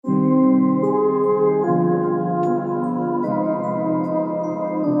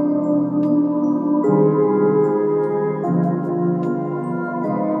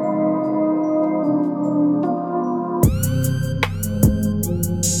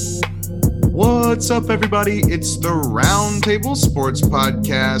What's up, everybody? It's the Roundtable Sports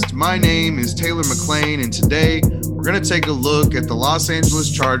Podcast. My name is Taylor McLean, and today we're going to take a look at the Los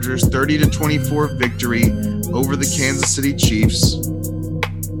Angeles Chargers' 30-24 victory over the Kansas City Chiefs.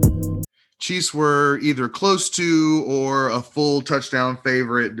 Chiefs were either close to or a full touchdown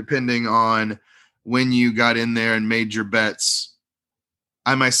favorite, depending on when you got in there and made your bets.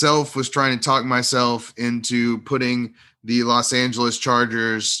 I myself was trying to talk myself into putting the Los Angeles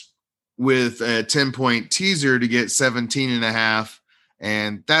Chargers with a 10-point teaser to get 17.5,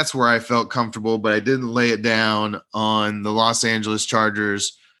 and that's where I felt comfortable, but I didn't lay it down on the Los Angeles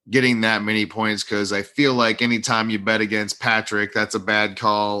Chargers getting that many points because I feel like anytime you bet against Patrick, that's a bad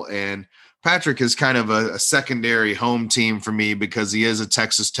call, and Patrick is kind of a secondary home team for me because he is a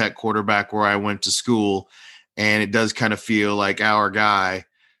Texas Tech quarterback where I went to school, and it does kind of feel like our guy.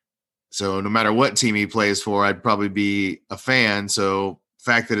 So no matter what team he plays for, I'd probably be a fan. So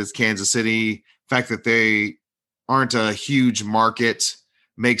fact that it's Kansas City, fact that they aren't a huge market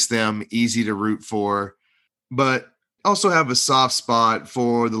makes them easy to root for, but also have a soft spot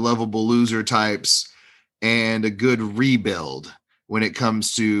for the lovable loser types and a good rebuild when it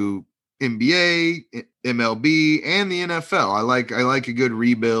comes to NBA, MLB, and the NFL. I like a good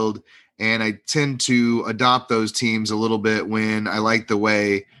rebuild, and I tend to adopt those teams a little bit when I like the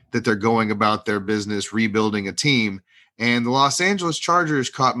way that they're going about their business rebuilding a team. And the Los Angeles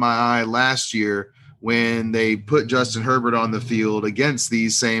Chargers caught my eye last year when they put Justin Herbert on the field against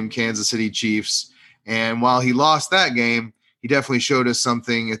these same Kansas City Chiefs. And while he lost that game, he definitely showed us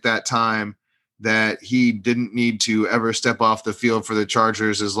something at that time that he didn't need to ever step off the field for the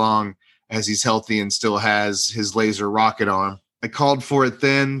Chargers as long as he's healthy and still has his laser rocket arm. I called for it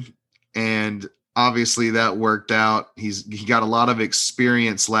then, and obviously that worked out. He got a lot of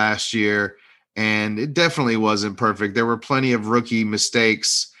experience last year, and it definitely wasn't perfect. There were plenty of rookie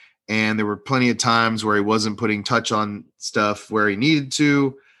mistakes, and there were plenty of times where he wasn't putting touch on stuff where he needed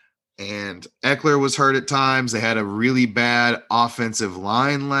to. And Ekeler was hurt at times. They had a really bad offensive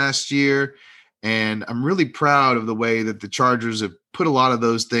line last year. And I'm really proud of the way that the Chargers have put a lot of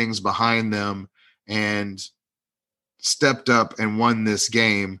those things behind them and stepped up and won this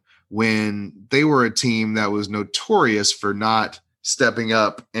game when they were a team that was notorious for not stepping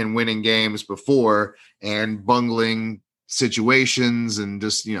up and winning games before and bungling situations and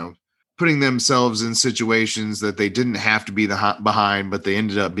just, putting themselves in situations that they didn't have to be behind, but they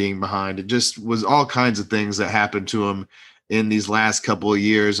ended up being behind. It just was all kinds of things that happened to them in these last couple of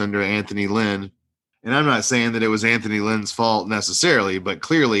years under Anthony Lynn. And I'm not saying that it was Anthony Lynn's fault necessarily, but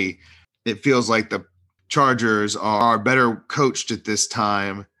clearly it feels like the Chargers are better coached at this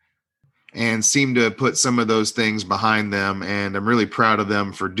time and seem to put some of those things behind them. And I'm really proud of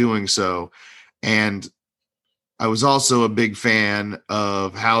them for doing so. And I was also a big fan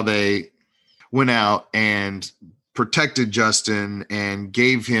of how they went out and protected Justin and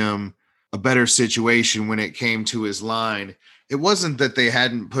gave him a better situation when it came to his line. It wasn't that they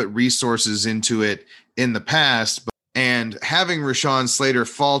hadn't put resources into it in the past, and having Rashawn Slater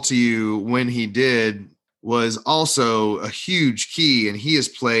fall to you when he did was also a huge key, and he has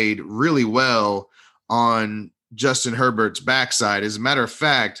played really well on Justin Herbert's backside. As a matter of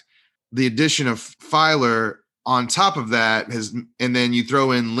fact, the addition of Filer on top of that and then you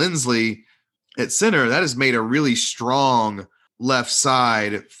throw in Lindsley at center, that has made a really strong left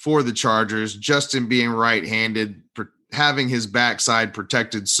side for the Chargers. Justin being right-handed, having his backside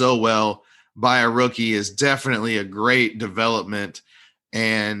protected so well by a rookie is definitely a great development.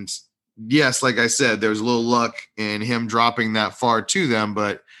 And yes, like I said, there's a little luck in him dropping that far to them,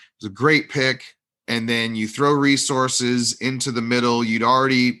 but it was a great pick. And then you throw resources into the middle. You'd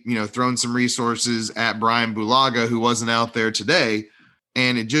already, thrown some resources at Brian Bulaga, who wasn't out there today.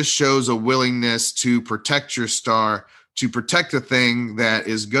 And it just shows a willingness to protect your star, to protect a thing that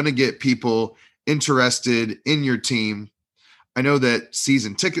is going to get people interested in your team. I know that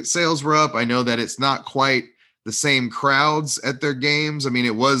season ticket sales were up. I know that it's not quite the same crowds at their games. I mean,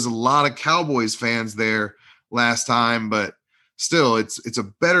 it was a lot of Cowboys fans there last time, but still, it's a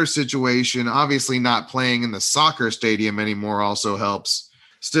better situation. Obviously, not playing in the soccer stadium anymore also helps.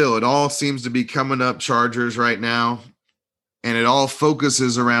 Still, it all seems to be coming up Chargers right now, and it all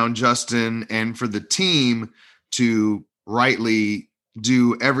focuses around Justin, and for the team to rightly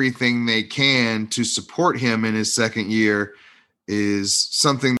do everything they can to support him in his second year is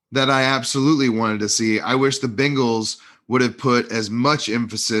something that I absolutely wanted to see. I wish the Bengals would have put as much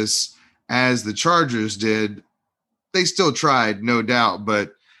emphasis as the Chargers did. They still tried, no doubt,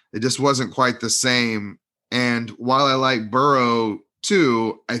 but it just wasn't quite the same. And while I like Burrow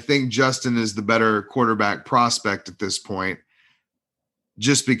too, I think Justin is the better quarterback prospect at this point.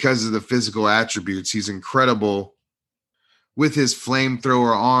 just because of the physical attributes. He's incredible with his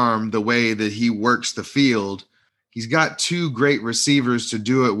flamethrower arm, the way that he works the field. He's got two great receivers to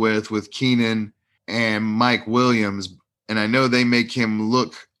do it with Keenan and Mike Williams. And I know they make him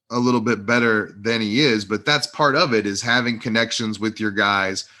look a little bit better than he is, but that's part of it, is having connections with your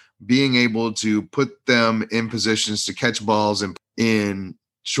guys, being able to put them in positions to catch balls in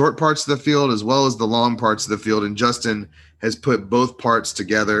short parts of the field as well as the long parts of the field. And Justin has put both parts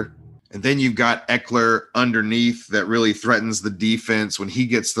together. And then you've got Ekeler underneath that really threatens the defense. When he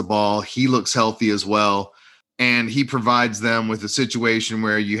gets the ball, he looks healthy as well. And he provides them with a situation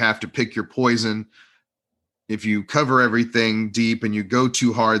where you have to pick your poison. If you cover everything deep and you go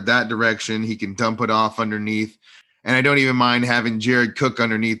too hard that direction, he can dump it off underneath. And I don't even mind having Jared Cook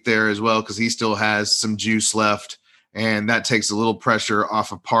underneath there as well, because he still has some juice left. And that takes a little pressure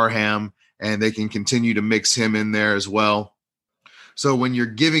off of Parham, and they can continue to mix him in there as well. So when you're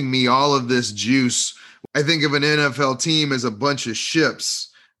giving me all of this juice, I think of an NFL team as a bunch of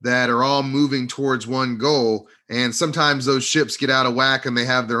ships that are all moving towards one goal. And sometimes those ships get out of whack and they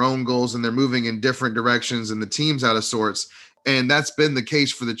have their own goals and they're moving in different directions and the team's out of sorts. And that's been the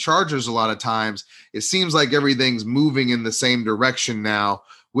case for the Chargers a lot of times. It seems like everything's moving in the same direction now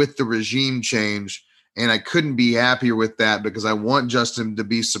with the regime change. And I couldn't be happier with that, because I want Justin to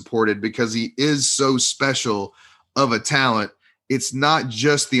be supported, because he is so special of a talent. It's not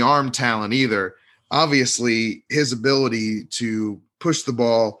just the arm talent either. Obviously, his ability to push the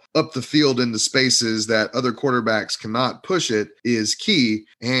ball up the field into spaces that other quarterbacks cannot push it is key.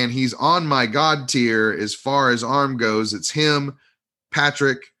 And he's on my God tier as far as arm goes. It's him,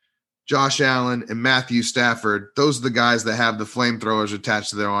 Patrick, Josh Allen, and Matthew Stafford. Those are the guys that have the flamethrowers attached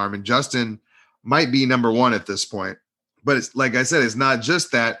to their arm. And Justin might be number one at this point. But it's, like I said, it's not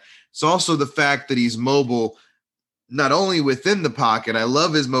just that. It's also the fact that he's mobile, not only within the pocket. I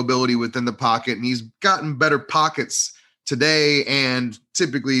love his mobility within the pocket, and he's gotten better pockets today and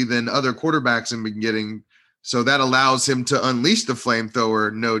typically than other quarterbacks have been getting. So that allows him to unleash the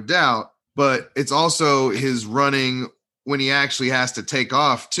flamethrower, no doubt. But it's also his running when he actually has to take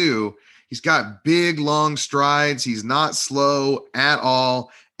off too. He's got big, long strides. He's not slow at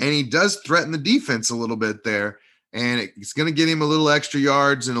all. And he does threaten the defense a little bit there. And it's going to get him a little extra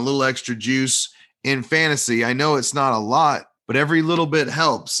yards and a little extra juice in fantasy. I know it's not a lot, but every little bit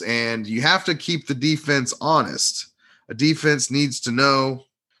helps. And you have to keep the defense honest. A defense needs to know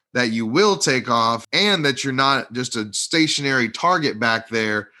that you will take off and that you're not just a stationary target back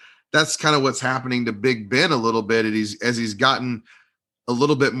there. That's kind of what's happening to Big Ben a little bit as he's gotten a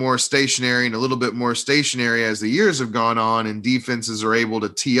little bit more stationary and a little bit more stationary as the years have gone on and defenses are able to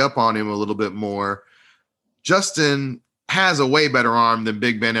tee up on him a little bit more. Justin has a way better arm than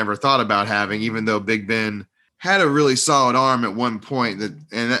Big Ben ever thought about having, even though Big Ben had a really solid arm at one point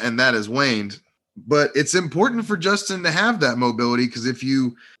and that has waned. But it's important for Justin to have that mobility, because if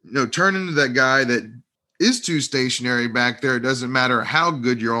you turn into that guy that is too stationary back there, it doesn't matter how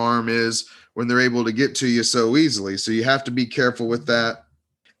good your arm is when they're able to get to you so easily. So you have to be careful with that.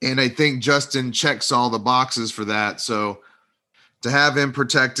 And I think Justin checks all the boxes for that. So to have him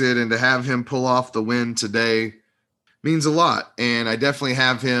protected and to have him pull off the win today means a lot. And I definitely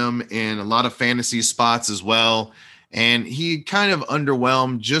have him in a lot of fantasy spots as well. And he kind of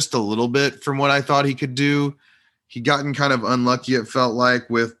underwhelmed just a little bit from what I thought he could do. He gotten kind of unlucky, it felt like,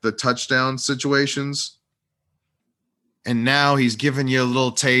 with the touchdown situations. And now he's given you a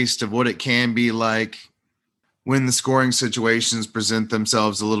little taste of what it can be like when the scoring situations present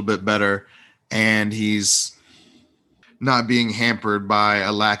themselves a little bit better. And he's not being hampered by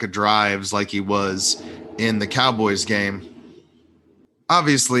a lack of drives like he was in the Cowboys game.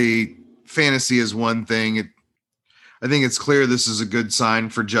 Obviously, fantasy is one thing. I think it's clear this is a good sign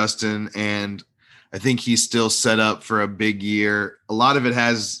for Justin, and I think he's still set up for a big year. A lot of it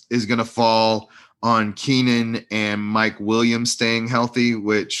is going to fall on Keenan and Mike Williams staying healthy,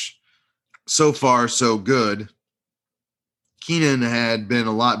 which so far so good. Keenan had been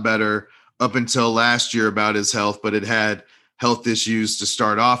a lot better up until last year about his health, but had health issues to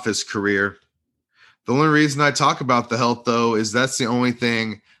start off his career. The only reason I talk about the health, though, is that's the only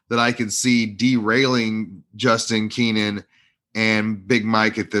thing that I could see derailing Justin, Keenan, and Big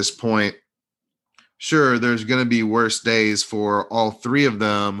Mike at this point. Sure, there's going to be worse days for all three of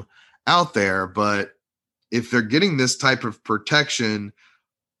them out there, but if they're getting this type of protection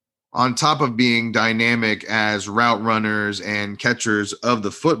on top of being dynamic as route runners and catchers of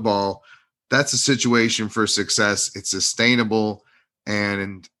the football, that's a situation for success. It's sustainable,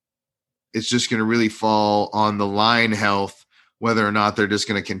 and it's just going to really fall on the line health, whether or not they're just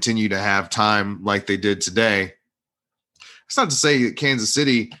going to continue to have time like they did today. It's not to say that Kansas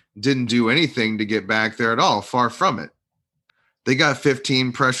City didn't do anything to get back there at all. Far from it. They got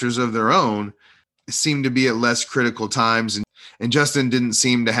 15 pressures of their own. It seemed to be at less critical times. And Justin didn't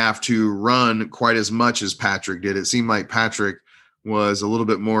seem to have to run quite as much as Patrick did. It seemed like Patrick was a little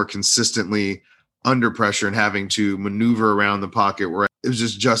bit more consistently under pressure and having to maneuver around the pocket, where it was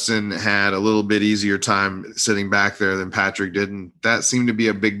just Justin had a little bit easier time sitting back there than Patrick did. And that seemed to be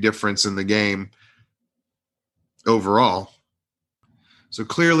a big difference in the game overall. So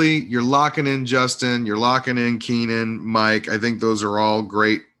clearly you're locking in Justin, you're locking in Keenan, Mike. I think those are all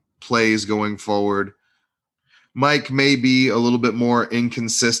great plays going forward. Mike may be a little bit more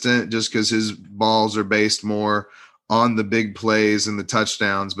inconsistent just because his balls are based more on the big plays and the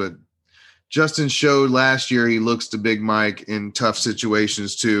touchdowns. But Justin showed last year he looks to Big Mike in tough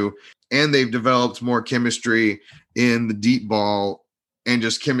situations too. And they've developed more chemistry in the deep ball and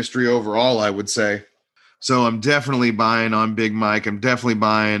just chemistry overall, I would say. So I'm definitely buying on Big Mike. I'm definitely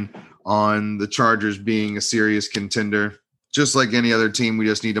buying on the Chargers being a serious contender. Just like any other team, we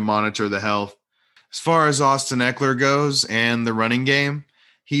just need to monitor the health. As far as Austin Ekeler goes and the running game,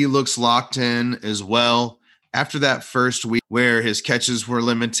 he looks locked in as well. After that first week where his catches were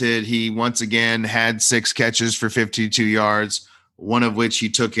limited, he once again had 6 catches for 52 yards, one of which he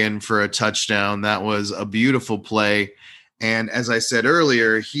took in for a touchdown. That was a beautiful play. And as I said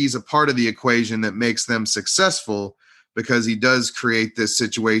earlier, he's a part of the equation that makes them successful because he does create this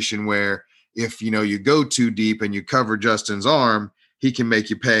situation where if, you go too deep and you cover Justin's arm, he can make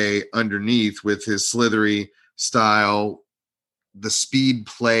you pay underneath with his slithery style, the speed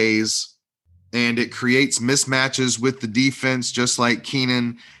plays, and it creates mismatches with the defense, just like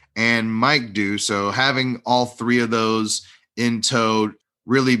Keenan and Mike do. So having all 3 of those in tow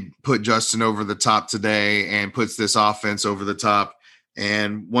really put Justin over the top today and puts this offense over the top.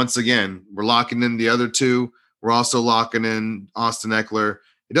 And once again, we're locking in the other 2. We're also locking in Austin Ekeler.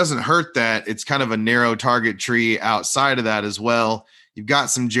 It doesn't hurt that it's kind of a narrow target tree outside of that as well. You've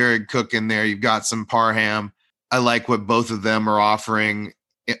got some Jared Cook in there. You've got some Parham. I like what both of them are offering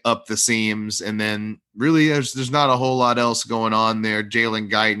up the seams. And then really there's not a whole lot else going on there.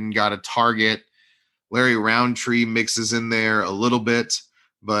 Jalen Guyton got a target. Larry Roundtree mixes in there a little bit,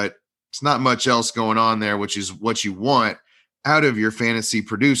 but it's not much else going on there, which is what you want out of your fantasy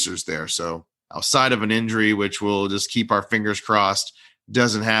producers there. So outside of an injury, which we'll just keep our fingers crossed,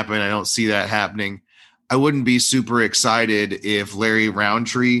 doesn't happen. I don't see that happening. I wouldn't be super excited if Larry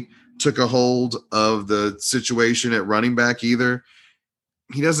Roundtree took a hold of the situation at running back either.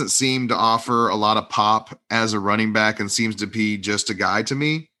 He doesn't seem to offer a lot of pop as a running back and seems to be just a guy to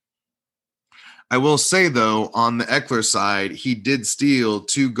me. I will say, though, on the Ekeler side, he did steal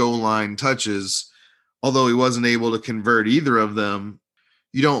 2 goal line touches, although he wasn't able to convert either of them.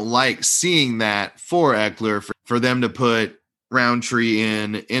 You don't like seeing that for Ekeler, for them to put Roundtree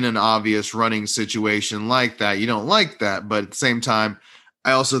in an obvious running situation like that. You don't like that, but at the same time,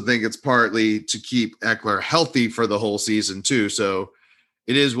 I also think it's partly to keep Ekeler healthy for the whole season too. So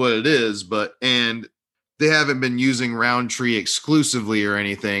it is what it is, and they haven't been using Roundtree exclusively or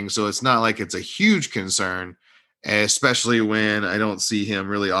anything. So it's not like it's a huge concern, especially when I don't see him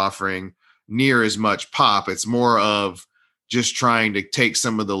really offering near as much pop. It's more of just trying to take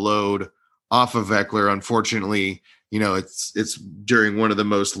some of the load off of Ekeler. Unfortunately, it's during one of the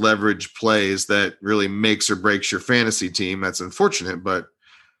most leveraged plays that really makes or breaks your fantasy team. That's unfortunate, but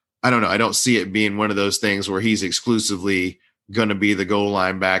I don't know. I don't see it being one of those things where he's exclusively going to be the goal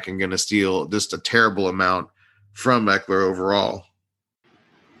line back and going to steal just a terrible amount from Ekeler overall.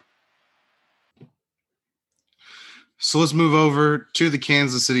 So let's move over to the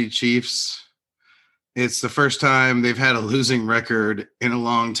Kansas City Chiefs. It's the first time they've had a losing record in a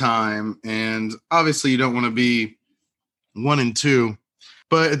long time. And obviously you don't want to be 1-2,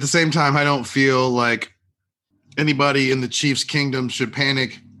 but at the same time, I don't feel like anybody in the Chiefs kingdom should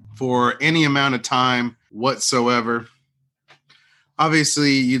panic for any amount of time whatsoever.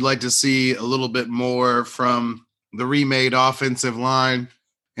 Obviously, you'd like to see a little bit more from the remade offensive line.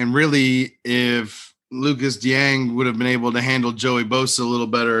 And really, if Lucas Dieng would have been able to handle Joey Bosa a little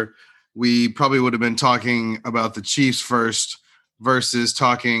better, we probably would have been talking about the Chiefs first versus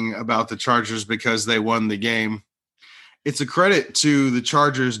talking about the Chargers because they won the game. It's a credit to the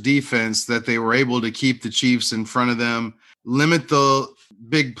Chargers defense that they were able to keep the Chiefs in front of them, limit the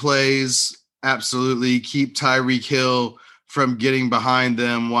big plays, absolutely keep Tyreek Hill from getting behind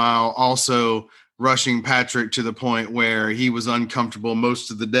them while also rushing Patrick to the point where he was uncomfortable most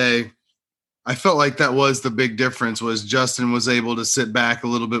of the day. I felt like that was the big difference, was Justin was able to sit back a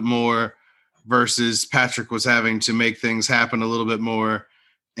little bit more versus Patrick was having to make things happen a little bit more.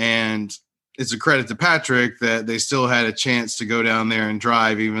 And it's a credit to Patrick that they still had a chance to go down there and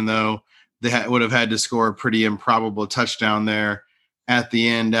drive, even though they would have had to score a pretty improbable touchdown there at the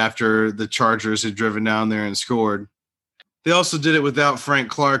end after the Chargers had driven down there and scored. They also did it without Frank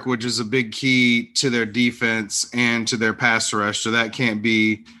Clark, which is a big key to their defense and to their pass rush. So that can't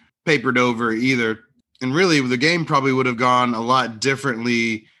be papered over either. And really, the game probably would have gone a lot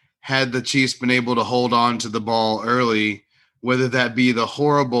differently had the Chiefs been able to hold on to the ball early, whether that be the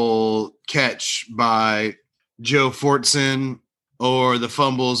horrible catch by Joe Fortson or the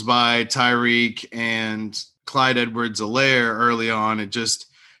fumbles by Tyreek and Clyde Edwards-Helaire early on. It just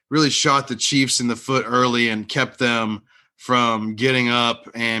really shot the Chiefs in the foot early and kept them from getting up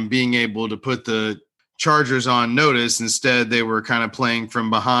and being able to put the Chargers on notice. Instead, they were kind of playing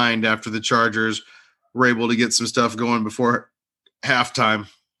from behind after the Chargers were able to get some stuff going before halftime.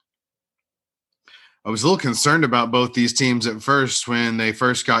 I was a little concerned about both these teams at first when they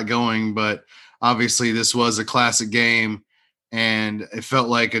first got going, but obviously this was a classic game and it felt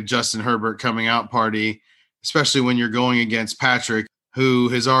like a Justin Herbert coming out party, especially when you're going against Patrick, who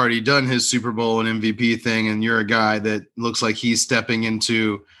has already done his Super Bowl and MVP thing, and you're a guy that looks like he's stepping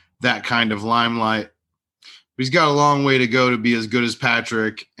into that kind of limelight. But he's got a long way to go to be as good as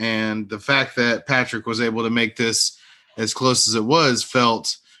Patrick, and the fact that Patrick was able to make this as close as it was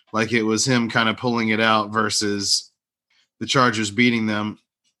felt like it was him kind of pulling it out versus the Chargers beating them.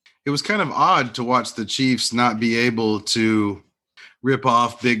 It was kind of odd to watch the Chiefs not be able to rip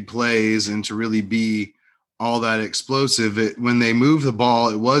off big plays and to really be all that explosive. When they moved the ball,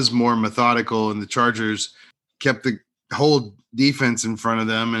 it was more methodical, and the Chargers kept the whole defense in front of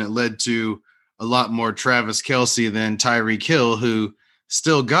them, and it led to a lot more Travis Kelce than Tyreek Hill, who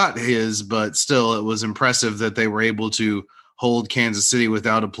still got his, but still it was impressive that they were able to hold Kansas City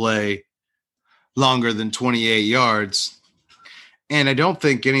without a play longer than 28 yards. And I don't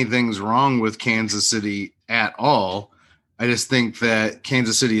think anything's wrong with Kansas City at all. I just think that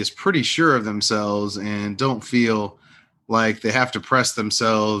Kansas City is pretty sure of themselves and don't feel like they have to press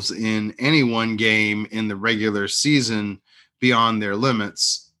themselves in any one game in the regular season beyond their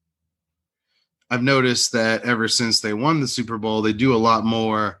limits. I've noticed that ever since they won the Super Bowl, they do a lot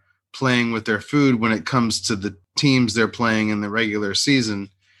more playing with their food when it comes to the teams they're playing in the regular season.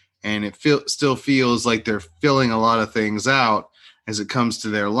 And it still feels like they're filling a lot of things out as it comes to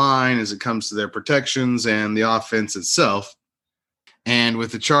their line, as it comes to their protections and the offense itself. And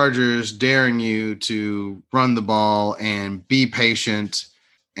with the Chargers daring you to run the ball and be patient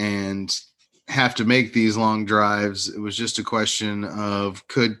and have to make these long drives, it was just a question of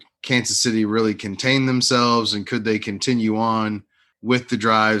could Kansas City really contain themselves and could they continue on with the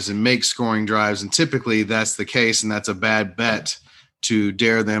drives and make scoring drives? And typically that's the case, and that's a bad bet to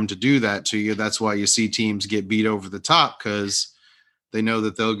dare them to do that to you. That's why you see teams get beat over the top, because they know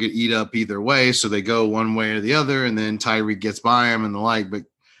that they'll get eat up either way. So they go one way or the other, and then Tyreek gets by them and the like. But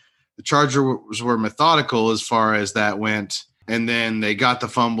the Chargers were methodical as far as that went. And then they got the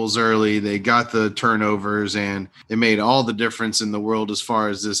fumbles early. They got the turnovers, and it made all the difference in the world as far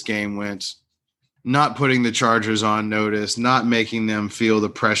as this game went. Not putting the Chargers on notice, not making them feel the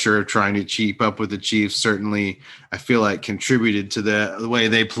pressure of trying to keep up with the Chiefs, certainly I feel like contributed to the way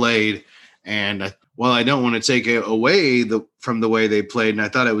they played. And while I don't want to take it away from the way they played, and I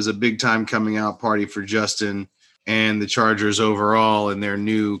thought it was a big-time coming-out party for Justin and the Chargers overall and their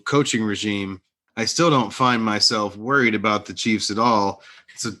new coaching regime, I still don't find myself worried about the Chiefs at all.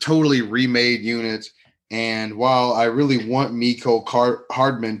 It's a totally remade unit. And while I really want Mecole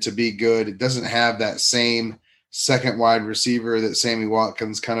Hardman to be good, it doesn't have that same second wide receiver that Sammy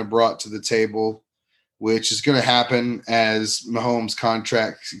Watkins kind of brought to the table, which is going to happen as Mahomes'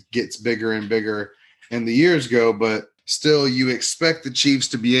 contract gets bigger and bigger and the years go. But still, you expect the Chiefs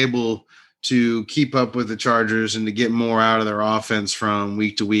to be able to keep up with the Chargers and to get more out of their offense from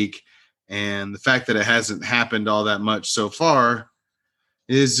week to week. And the fact that it hasn't happened all that much so far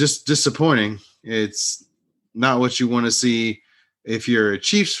is just disappointing. It's not what you want to see if you're a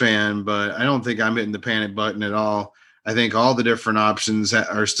Chiefs fan, but I don't think I'm hitting the panic button at all. I think all the different options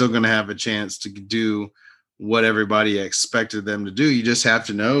are still going to have a chance to do what everybody expected them to do. You just have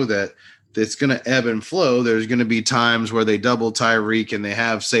to know that it's going to ebb and flow. There's going to be times where they double Tyreek and they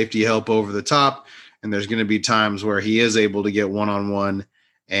have safety help over the top, and there's going to be times where he is able to get one-on-one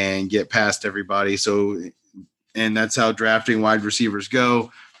and get past everybody. So, and that's how drafting wide receivers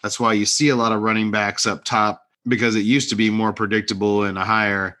go. That's why you see a lot of running backs up top, because it used to be more predictable and a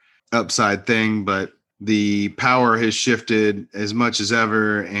higher upside thing, but the power has shifted as much as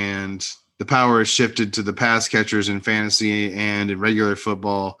ever, and the power has shifted to the pass catchers in fantasy and in regular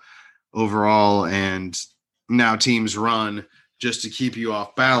football overall, and now teams run just to keep you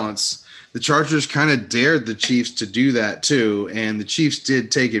off balance. the Chargers kind of dared the Chiefs to do that too. And the Chiefs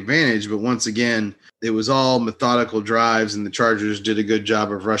did take advantage, but once again, it was all methodical drives, and the Chargers did a good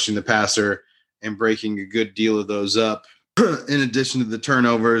job of rushing the passer and breaking a good deal of those up. In addition to the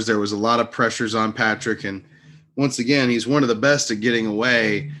turnovers, there was a lot of pressures on Patrick. And once again, he's one of the best at getting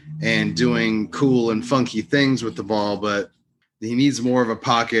away and doing cool and funky things with the ball, but he needs more of a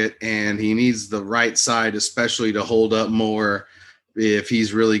pocket, and he needs the right side, especially to hold up more if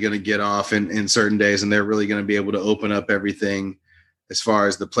he's really going to get off in certain days, and they're really going to be able to open up everything as far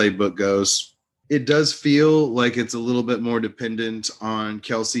as the playbook goes. It does feel like it's a little bit more dependent on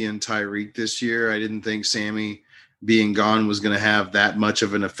Kelsey and Tyreek this year. I didn't think Sammy being gone was going to have that much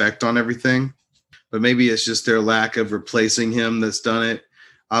of an effect on everything, but maybe it's just their lack of replacing him that's done it.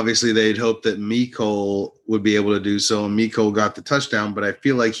 Obviously, they'd hoped that Mecole would be able to do so, and Mecole got the touchdown, but I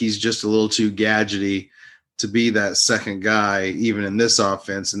feel like he's just a little too gadgety to be that second guy, even in this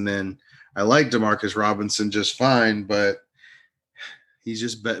offense. And then I like Demarcus Robinson just fine, but he's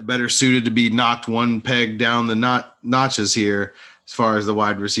just better suited to be knocked one peg down the notches here as far as the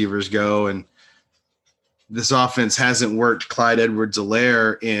wide receivers go. And this offense hasn't worked Clyde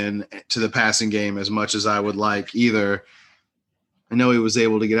Edwards-Helaire into the passing game as much as I would like either. I know he was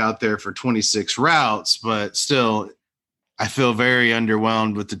able to get out there for 26 routes, but still, I feel very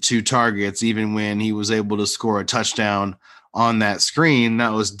underwhelmed with the 2 targets, even when he was able to score a touchdown on that screen.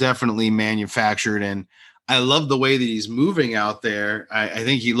 That was definitely manufactured, and I love the way that he's moving out there. I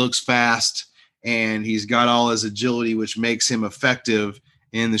think he looks fast, and he's got all his agility, which makes him effective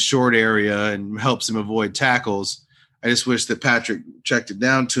in the short area and helps him avoid tackles. I just wish that Patrick checked it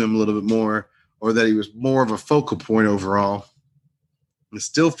down to him a little bit more, or that he was more of a focal point overall. It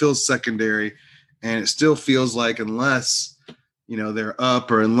still feels secondary, and it still feels like unless, they're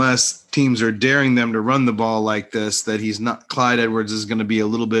up, or unless teams are daring them to run the ball like this, that Clyde Edwards is going to be a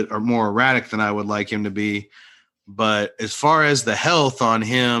little bit or more erratic than I would like him to be. But as far as the health on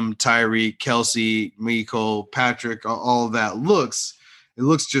him, Tyreek, Kelsey, Mecole, Patrick, all of that it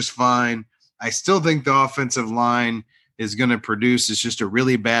looks just fine. I still think the offensive line is going to produce. It's just a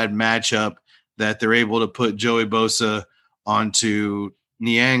really bad matchup that they're able to put Joey Bosa onto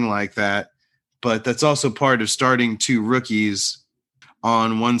Niang like that, but that's also part of starting 2 rookies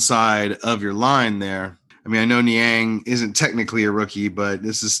on one side of your line there. I mean, I know Niang isn't technically a rookie, but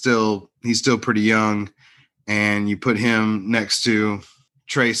he's still pretty young, and you put him next to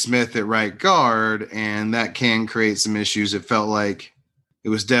Trey Smith at right guard, and that can create some issues. It felt like it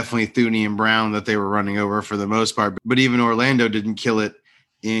was definitely Thuney and Brown that they were running over for the most part, but even Orlando didn't kill it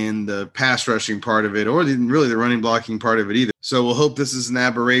in the pass rushing part of it, or really the running blocking part of it either. So we'll hope this is an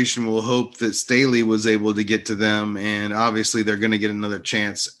aberration. We'll hope that Staley was able to get to them, and obviously they're going to get another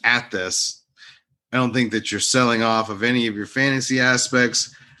chance at this. I don't think that you're selling off of any of your fantasy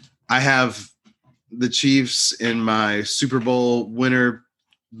aspects. I have the Chiefs in my Super Bowl winner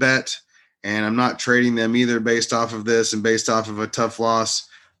bet, and I'm not trading them either based off of this and based off of a tough loss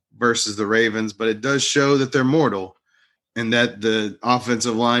versus the Ravens, but it does show that they're mortal, and that the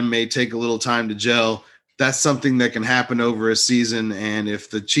offensive line may take a little time to gel. That's something that can happen over a season. And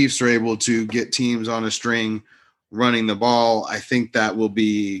if the Chiefs are able to get teams on a string running the ball, I think that will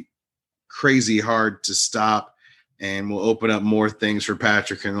be crazy hard to stop and will open up more things for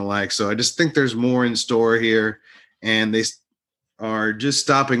Patrick and the like. So I just think there's more in store here, and they are just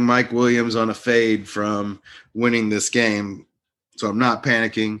stopping Mike Williams on a fade from winning this game. So I'm not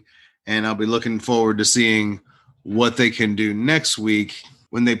panicking, and I'll be looking forward to seeing what they can do next week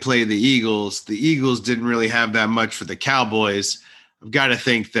when they play the Eagles. The Eagles didn't really have that much for the Cowboys. I've got to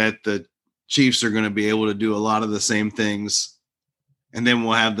think that the Chiefs are going to be able to do a lot of the same things, and then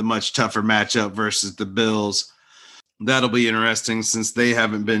we'll have the much tougher matchup versus the Bills. That'll be interesting, since they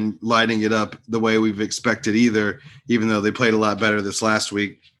haven't been lighting it up the way we've expected either, even though they played a lot better this last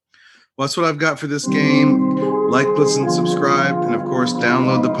week. Well, that's what I've got for this game. Like, listen, subscribe, and of course,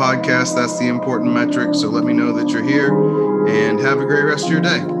 download the podcast. That's the important metric. So let me know that you're here, and have a great rest of your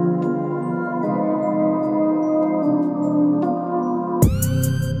day.